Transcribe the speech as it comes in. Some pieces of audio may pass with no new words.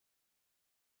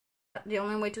The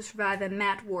only way to survive a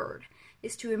mad world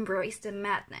is to embrace the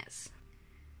madness.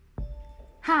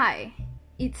 Hi,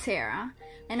 it's Sarah,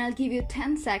 and I'll give you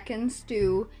 10 seconds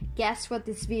to guess what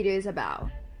this video is about.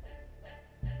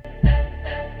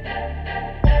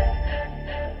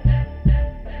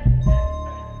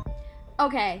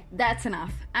 Okay, that's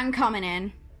enough. I'm coming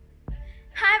in.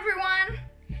 Hi everyone!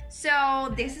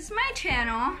 So this is my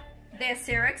channel, the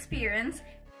SaraZ Experience.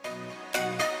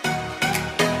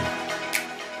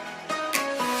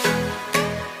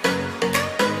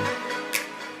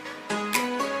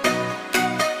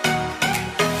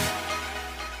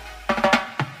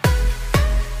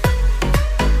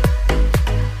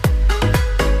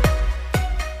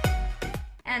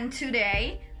 And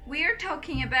today we are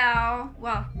talking about,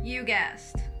 well, you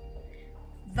guessed,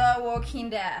 The Walking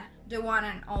Dead, the one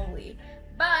and only.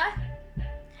 But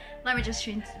let me just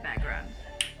change the background.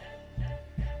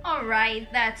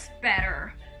 Alright, that's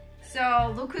better.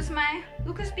 So look who's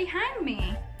behind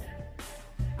me.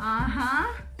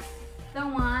 The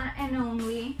one and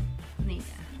only Negan.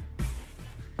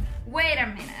 Wait a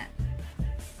minute.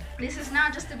 This is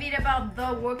not just a video about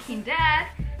The Walking Dead,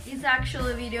 it's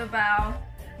actually a video about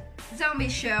zombie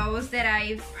shows that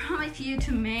I promised you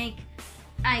to make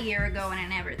a year ago and I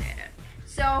never did it.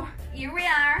 So here we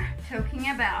are talking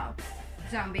about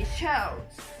zombie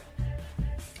shows.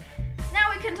 Now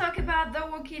we can talk about The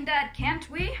Walking Dead, can't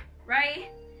we?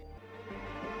 Right?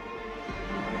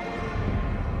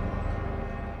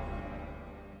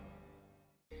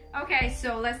 Okay,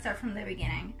 so let's start from the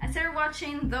beginning. I started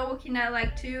watching The Walking Dead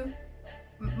like 3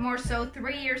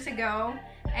 years ago,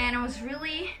 and I was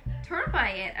really turned by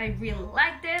it. I really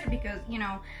liked it because, you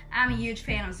know, I'm a huge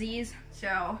fan of Z's,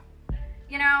 so,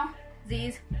 you know,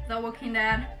 Z's, The Walking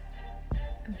Dead,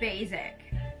 basic.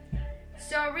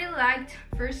 So I really liked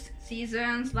first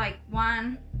seasons, like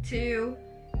 1, 2,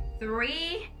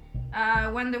 3,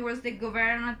 when there was the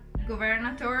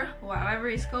Governator, whatever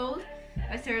he's called.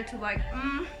 I started to like,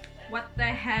 what the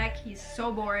heck, he's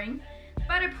so boring,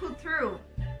 but I pulled through.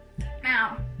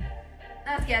 Now,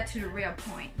 let's get to the real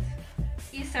point.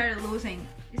 He started losing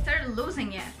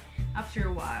it after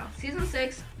a while. Season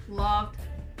 6, loved.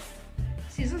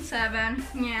 Season 7,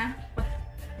 yeah,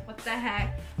 what the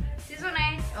heck. Season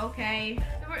 8, okay.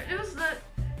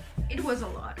 It was a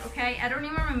lot, okay? I don't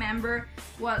even remember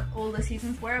what all the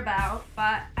seasons were about,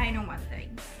 but I know one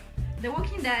thing. The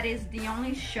Walking Dead is the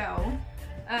only show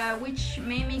which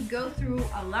made me go through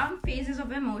a long phases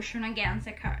of emotion against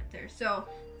a character. So,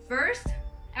 first,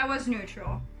 I was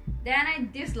neutral. Then I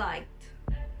disliked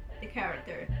the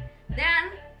character.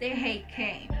 Then the hate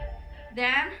came.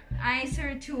 Then I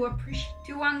started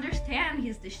to understand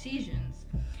his decisions.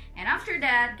 And after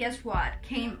that, guess what?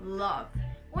 Came love.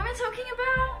 What am I talking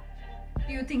about?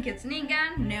 Do you think it's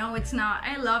Negan? No, it's not.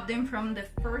 I loved him from the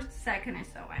first second I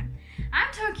saw him.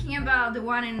 I'm talking about the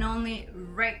one and only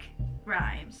Rick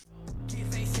Grimes.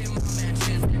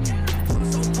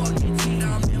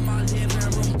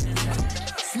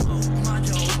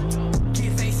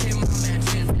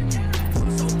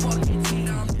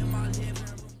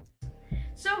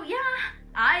 So yeah,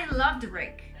 I loved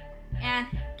Rick. And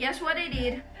guess what I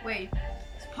did? Wait,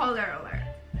 spoiler alert.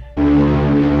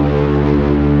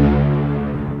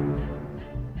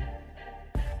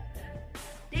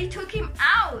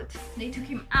 They took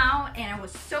him out, and I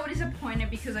was so disappointed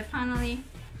because I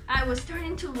was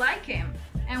starting to like him.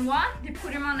 And what? They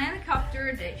put him on an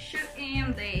helicopter, they shoot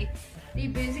him, they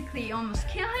basically almost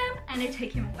kill him, and they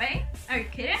take him away. Are you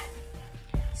kidding?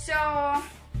 So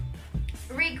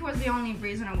Rick was the only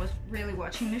reason I was really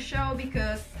watching the show,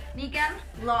 because Negan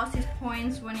lost his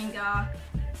points when he got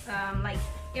like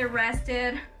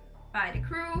arrested by the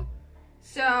crew.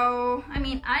 So, I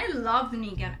mean, I loved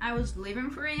Negan. I was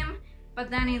living for him, but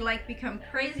then he like became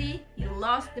crazy. He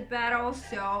lost the battle,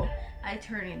 so I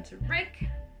turned into Rick.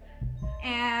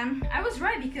 And I was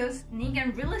right, because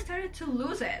Negan really started to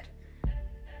lose it.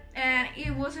 And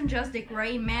it wasn't just the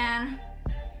gray man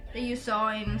that you saw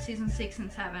in season 6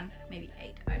 and 7, maybe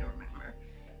 8, I don't remember.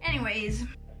 Anyways,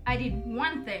 I did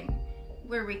one thing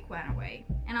where Rick went away,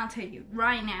 and I'll tell you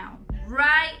right now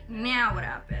what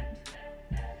happened.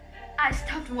 I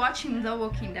stopped watching The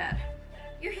Walking Dead.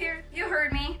 You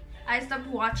heard me. I stopped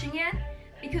watching it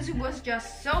because it was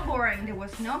just so boring. There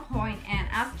was no point, and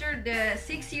after the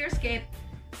 6-year escape,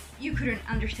 you couldn't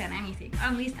understand anything.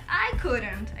 At least I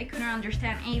couldn't. I couldn't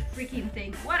understand a freaking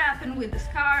thing. What happened with the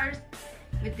scars?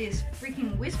 With these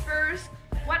freaking whispers?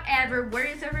 Whatever. Where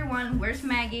is everyone? Where's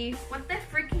Maggie? What the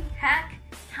freaking heck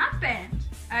happened?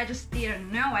 I just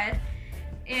didn't know it.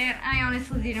 And I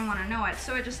honestly didn't want to know it,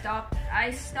 so I just stopped.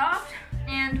 I stopped,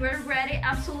 and do I regret it?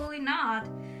 Absolutely not.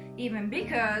 Even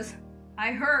because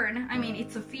I heard, I mean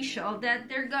it's official, that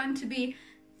there are going to be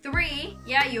 3,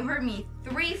 yeah you heard me,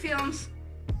 3 films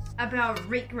about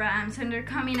Rick Grimes, and they're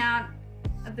coming out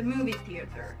at the movie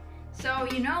theater. So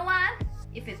you know what?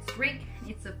 If it's Rick,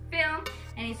 it's a film,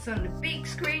 and it's on the big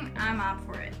screen, I'm up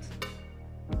for it.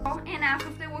 Oh, enough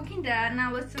of The Walking Dead,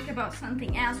 now let's talk about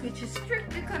something else which is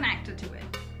strictly connected to it.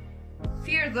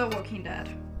 Fear the Walking Dead.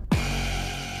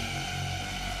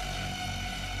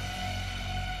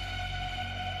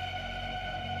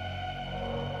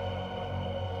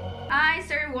 I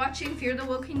started watching Fear the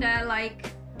Walking Dead like,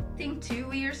 I think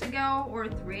 2 years ago, or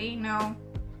 3, no.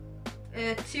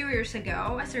 2 years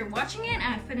ago. I started watching it and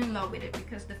I fell in love with it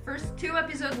because the first 2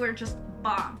 episodes were just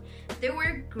bomb. They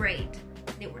were great.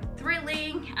 They were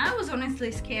thrilling. I was honestly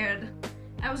scared.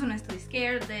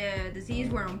 The disease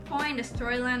were on point. The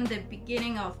storyline, the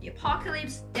beginning of the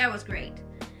apocalypse, that was great.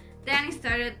 Then it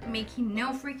started making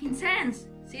no freaking sense.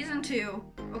 Season 2,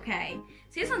 okay.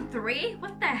 Season 3,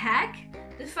 what the heck?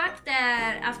 The fact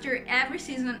that after every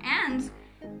season ends,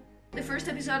 the first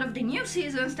episode of the new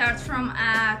season starts from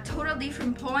a total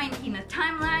different point in a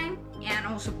timeline and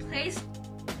also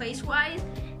place-wise,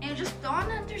 and you just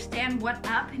don't understand what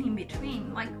happened in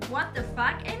between. Like, what the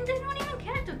fuck? And they don't even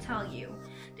care to tell you.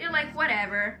 They're like,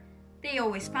 whatever. They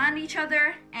always find each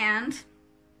other, and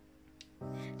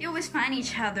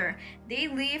they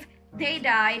live, they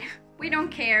died, we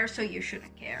don't care, so you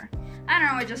shouldn't care. I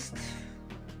don't know,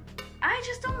 I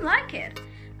just don't like it.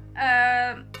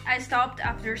 I stopped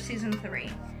after season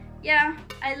 3. Yeah,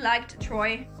 I liked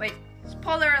Troy. Wait,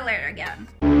 spoiler alert again.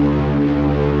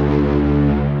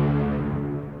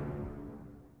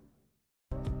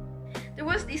 There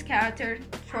was this character,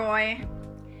 Troy,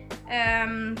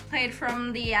 played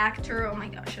from the actor, oh my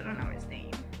gosh, I don't know his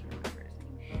name.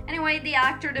 Anyway, the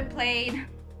actor that played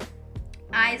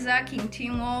Isaac in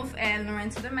Teen Wolf and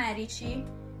Lorenzo de Medici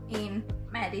in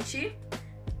Medici.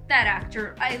 That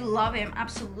actor, I love him,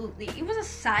 absolutely. He was a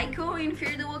psycho in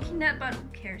Fear the Walking Dead, but who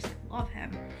cares, I love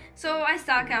him. So I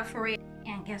stuck up for it,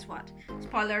 and guess what?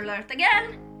 Spoiler alert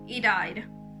again, he died.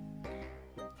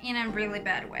 In a really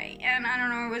bad way. And I don't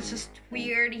know, it was just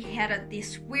weird. He had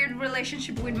this weird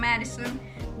relationship with Madison.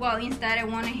 Well, instead I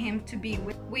wanted him to be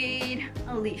with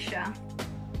Alicia.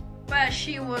 But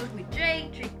she was with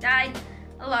Jake, Jake died,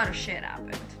 a lot of shit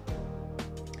happened.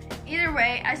 Either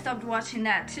way, I stopped watching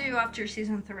that too after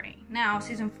season 3. Now,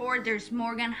 season 4, there's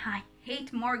Morgan. I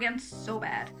hate Morgan so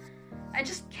bad. I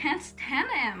just can't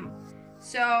stand him.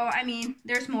 So, I mean,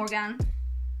 there's Morgan.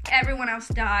 Everyone else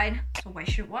died, so why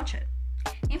should I watch it?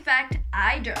 In fact,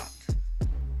 I don't.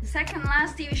 The second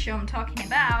last TV show I'm talking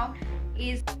about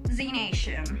is Z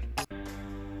Nation.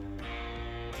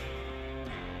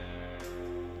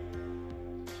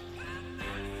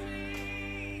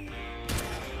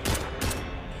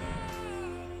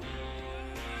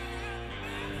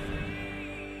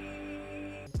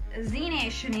 Z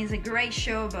Nation is a great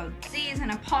show about disease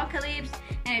and apocalypse,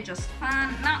 and it's just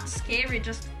fun, not scary,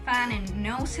 just fun and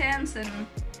no sense, and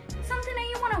something that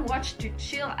you want to watch to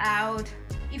chill out,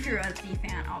 if you're a Z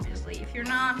fan, obviously. If you're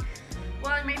not,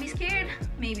 well, you may be scared,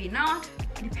 maybe not,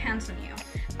 it depends on you.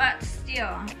 But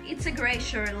still, it's a great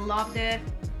show, I loved it.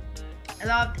 I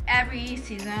loved every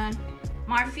season.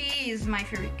 Murphy is my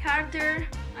favorite character.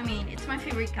 I mean, it's my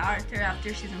favorite character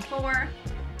after season 4.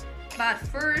 But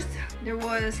first, there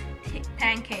was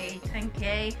 10K.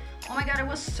 Oh my god, I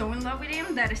was so in love with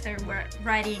him that I started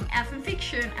writing fan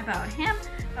fiction about him.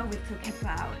 But we'll talk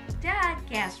about that,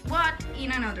 guess what,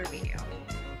 in another video.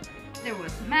 There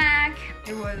was Mac,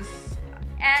 there was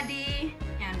Eddie,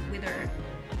 and with her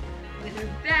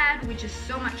dad, which is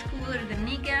so much cooler than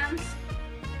Negan's.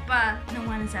 But no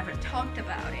one has ever talked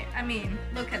about it. I mean,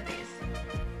 look at this.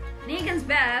 Negan's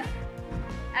Beth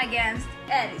against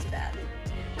Eddie's Beth.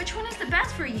 Which one is the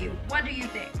best for you? What do you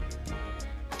think?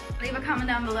 Leave a comment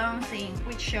down below saying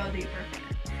which show do you prefer.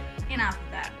 Enough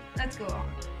of that. Let's go on.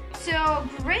 So,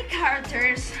 great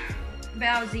characters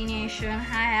about Z Nation.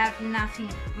 I have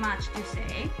nothing much to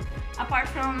say. Apart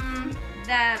from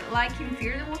that, like in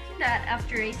Fear the Walking Dead,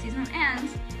 after a season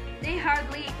ends, they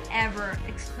hardly ever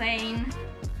explain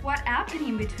what happened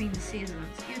in between the seasons.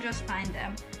 You just find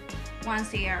them once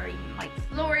they are in like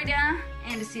Florida,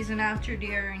 and the season after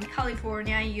they are in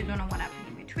California. You don't know what happened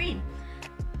in between.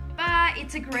 But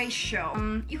it's a great show.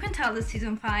 You can tell that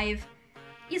season 5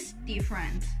 is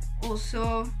different.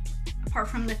 Also, apart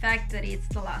from the fact that it's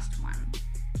the last one,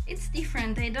 it's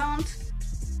different. I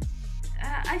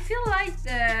feel like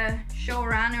the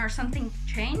showrunner or something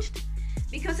changed,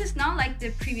 because it's not like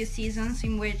the previous seasons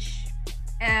in which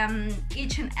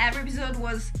each and every episode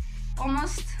was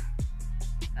almost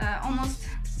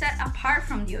set apart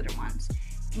from the other ones.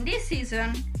 in this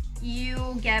season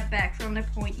you get back from the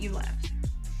point you left,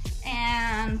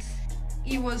 and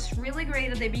it was really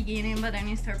great at the beginning, but then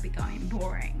it started becoming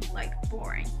boring.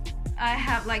 I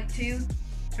have like 2,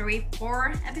 3,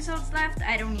 4 episodes left,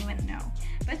 I don't even know,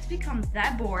 but it's become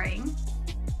that boring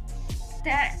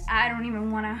that I don't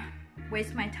even want to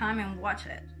waste my time and watch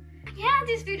it. Yeah,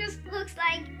 this video looks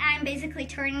like I'm basically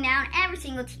turning down every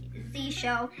single Z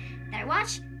show that I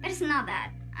watch, but it's not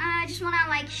that. I just want to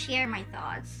like share my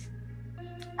thoughts.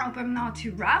 I hope I'm not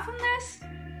too rough on this,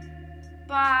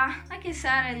 but like I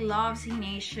said, I love Z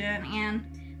Nation, and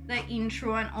the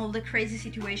intro and all the crazy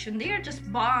situation, they are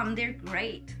just bomb, they're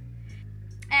great.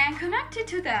 And connected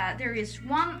to that, there is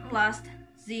one last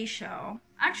Z show.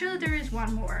 Actually, there is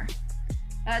one more.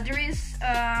 There is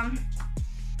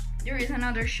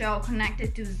another show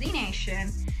connected to Z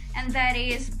Nation, and that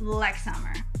is Black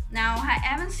Summer. Now, I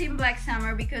haven't seen Black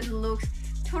Summer because it looks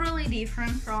totally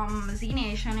different from Z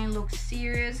Nation. It looks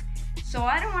serious, so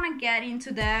I don't want to get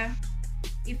into that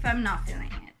if I'm not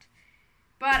feeling it.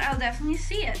 But I'll definitely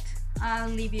see it. I'll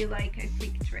leave you like a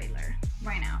quick trailer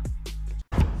right now.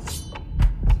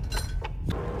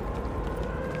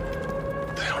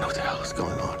 They don't know what the hell is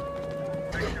going on.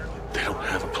 They don't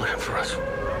have a plan for us.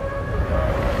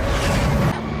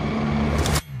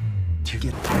 Do you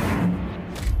get it?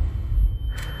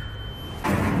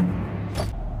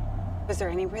 Is there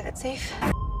anywhere that's safe?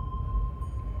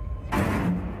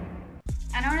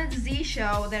 Another Z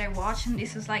show that I watched, and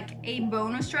this is like a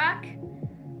bonus track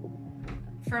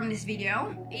from this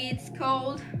video. It's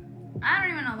called, I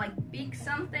don't even know, like Big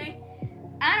something.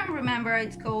 I don't remember what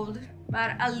it's called,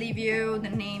 but I'll leave you the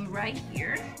name right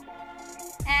here.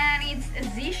 And it's a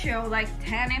Z show, like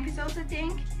 10 episodes I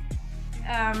think,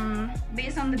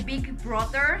 based on the Big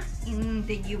Brother in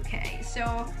the UK.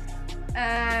 So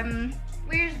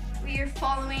we're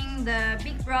following the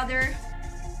Big Brother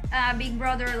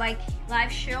like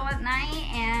live show at night,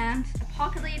 and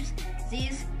Apocalypse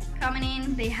is coming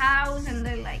in the house, and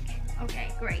they're like,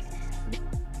 okay, great.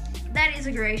 That is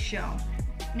a great show.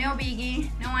 No biggie,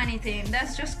 no anything.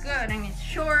 That's just good, and it's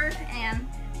short, and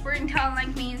for a talent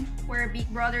like me, where Big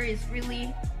Brother is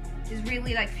really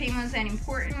like famous and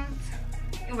important,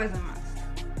 it was a must.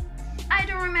 I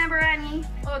don't remember any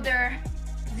other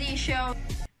Z show.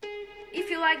 If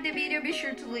you like the video, be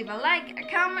sure to leave a like, a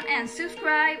comment, and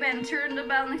subscribe, and turn the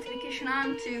bell notification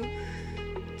on to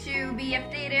be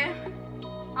updated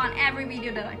on every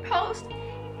video that I post.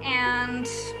 And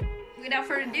without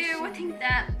further ado, I think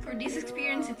that for this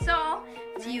experience it's all.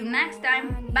 See you next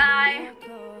time. Bye!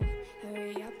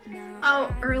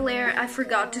 Oh, earlier I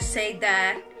forgot to say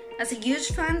that as a huge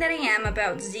fan that I am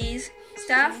about Z's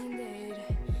stuff,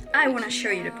 I want to show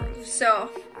you the proof.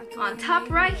 So, on top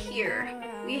right here,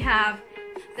 we have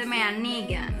the man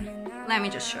Negan. Let me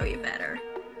just show you better.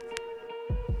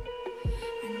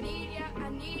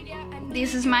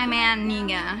 This is my man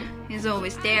Negan. He's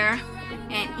always there.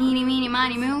 And eeny meeny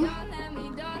miny moo,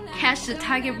 catch the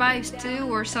tiger vibes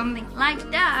too, or something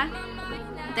like that.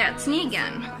 That's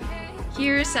Negan.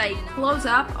 Here's a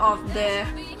close-up of the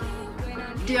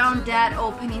undead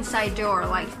opening side door,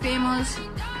 like famous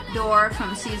door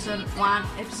from season 1,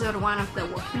 episode 1 of The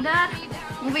Walking Dead.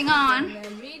 Moving on.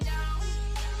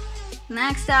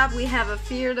 Next up, we have a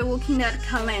Fear the Walking Dead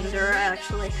calendar. I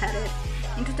actually had it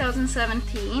in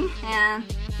 2017,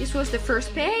 and this was the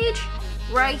first page.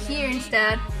 Right here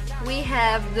instead, we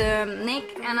have the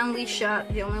Nick and Alicia.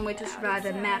 The only way to survive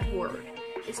the mad world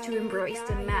is to embrace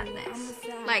the madness.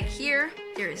 Like here,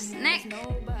 there is Nick.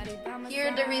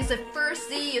 Here there is the first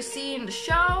Z you see in the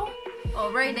show.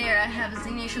 Oh, right there I have a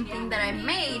Z Nation thing that I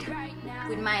made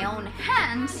with my own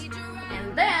hands.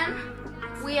 And then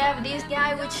we have this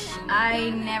guy which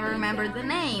I never remember the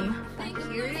name. Like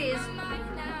here it is.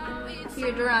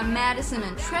 Here there are Madison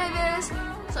and Travis.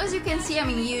 So as you can see, I'm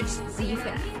a huge Z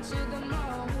fan.